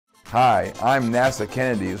Hi, I'm NASA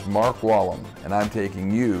Kennedy's Mark Wallum, and I'm taking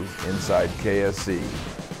you inside KSC.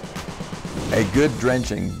 A good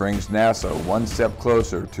drenching brings NASA one step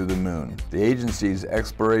closer to the moon. The agency's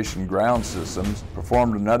exploration ground systems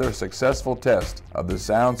performed another successful test of the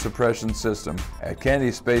sound suppression system at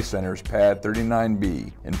Kennedy Space Center's Pad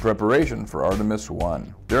 39B in preparation for Artemis I.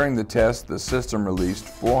 During the test, the system released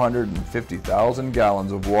 450,000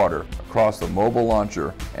 gallons of water across the mobile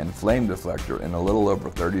launcher and flame deflector in a little over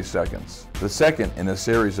 30 seconds. The second in a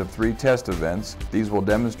series of 3 test events, these will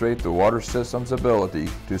demonstrate the water system's ability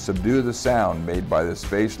to subdue the sound made by the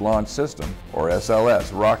Space Launch System, or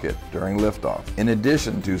SLS, rocket during liftoff. In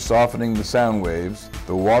addition to softening the sound waves,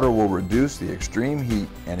 the water will reduce the extreme heat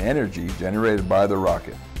and energy generated by the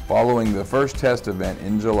rocket. Following the first test event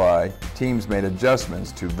in July, teams made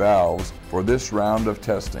adjustments to valves for this round of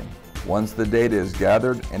testing. Once the data is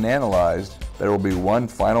gathered and analyzed, there will be one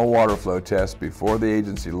final water flow test before the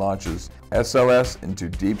agency launches SLS into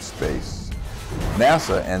deep space.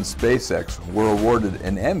 NASA and SpaceX were awarded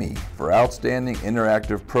an Emmy for Outstanding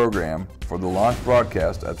Interactive Program for the launch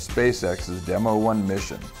broadcast of SpaceX's Demo 1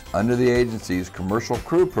 mission. Under the agency's Commercial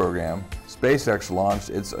Crew Program, SpaceX launched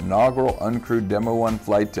its inaugural uncrewed Demo 1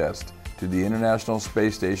 flight test to the International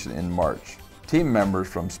Space Station in March. Team members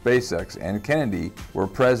from SpaceX and Kennedy were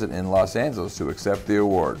present in Los Angeles to accept the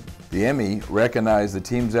award. The Emmy recognized the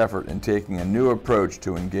team's effort in taking a new approach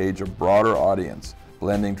to engage a broader audience,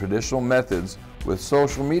 blending traditional methods with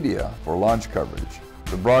social media for launch coverage.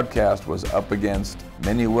 The broadcast was up against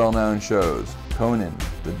many well-known shows: Conan,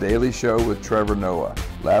 The Daily Show with Trevor Noah,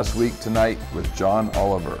 Last Week Tonight with John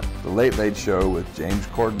Oliver, The Late Late Show with James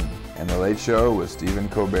Corden, and The Late Show with Stephen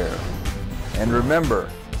Colbert. And remember,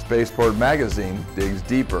 Spaceport Magazine digs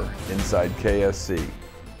deeper inside KSC.